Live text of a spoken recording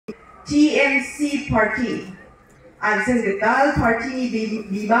TMC party. Ansen getal party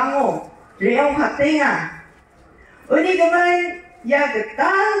bibango reong hatenga. Uni gemen ya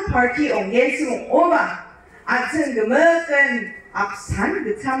getal party ongesung oba. Ansen gemekan absan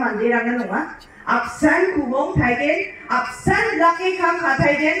getam mandirangan nunga. Absan kubong taigen, absan laki kam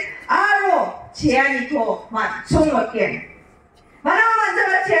kataigen, aro 제안이고 총먹겐 말하고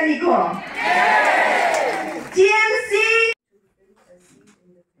만져봐 제안이고 TMC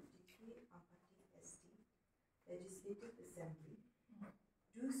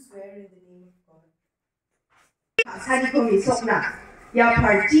사리코 미속나 야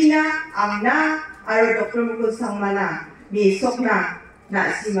발지나 암나 아로 dokter mukul sangmana misokna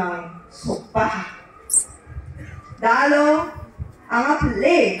na simang sokpa dalo ang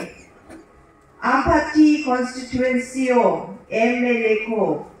play AMPATI constituency요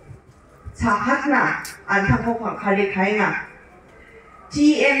MLA코 자학나 안타고 광칼리 가잉아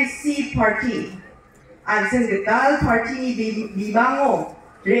TMC party 안생 getal party bibango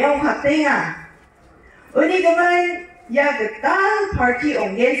reong hatenga uni gemen ya getal party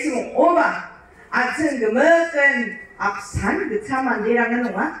ongesung oba 안생 gemekan absan getam mandirangan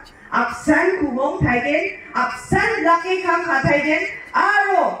nunga absan kubong taigen absan laki kam kataigen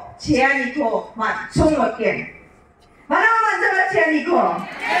aro 제안이고 총먹겐 말하고 만져봐 제안이고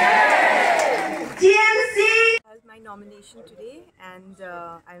TMC my nomination today, and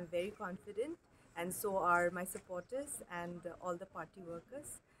I'm very confident, and so are my supporters and all the party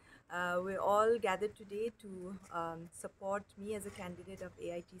workers. We're all gathered today to support me as a candidate of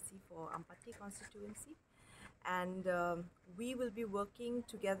AITC for AMPATI constituency, and we will be working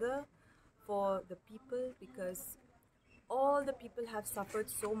together for the people, because all the people have suffered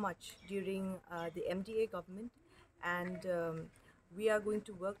so much during the MDA government, and we are going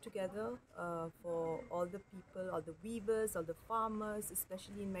to work together for all the people, all the weavers, all the farmers,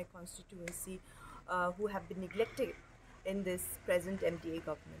 especially in my constituency, who have been neglected in this present MDA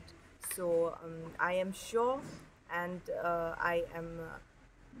government. So I am sure, and I am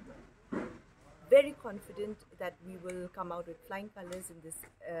very confident that we will come out with flying colors in this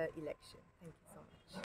election. Thank you.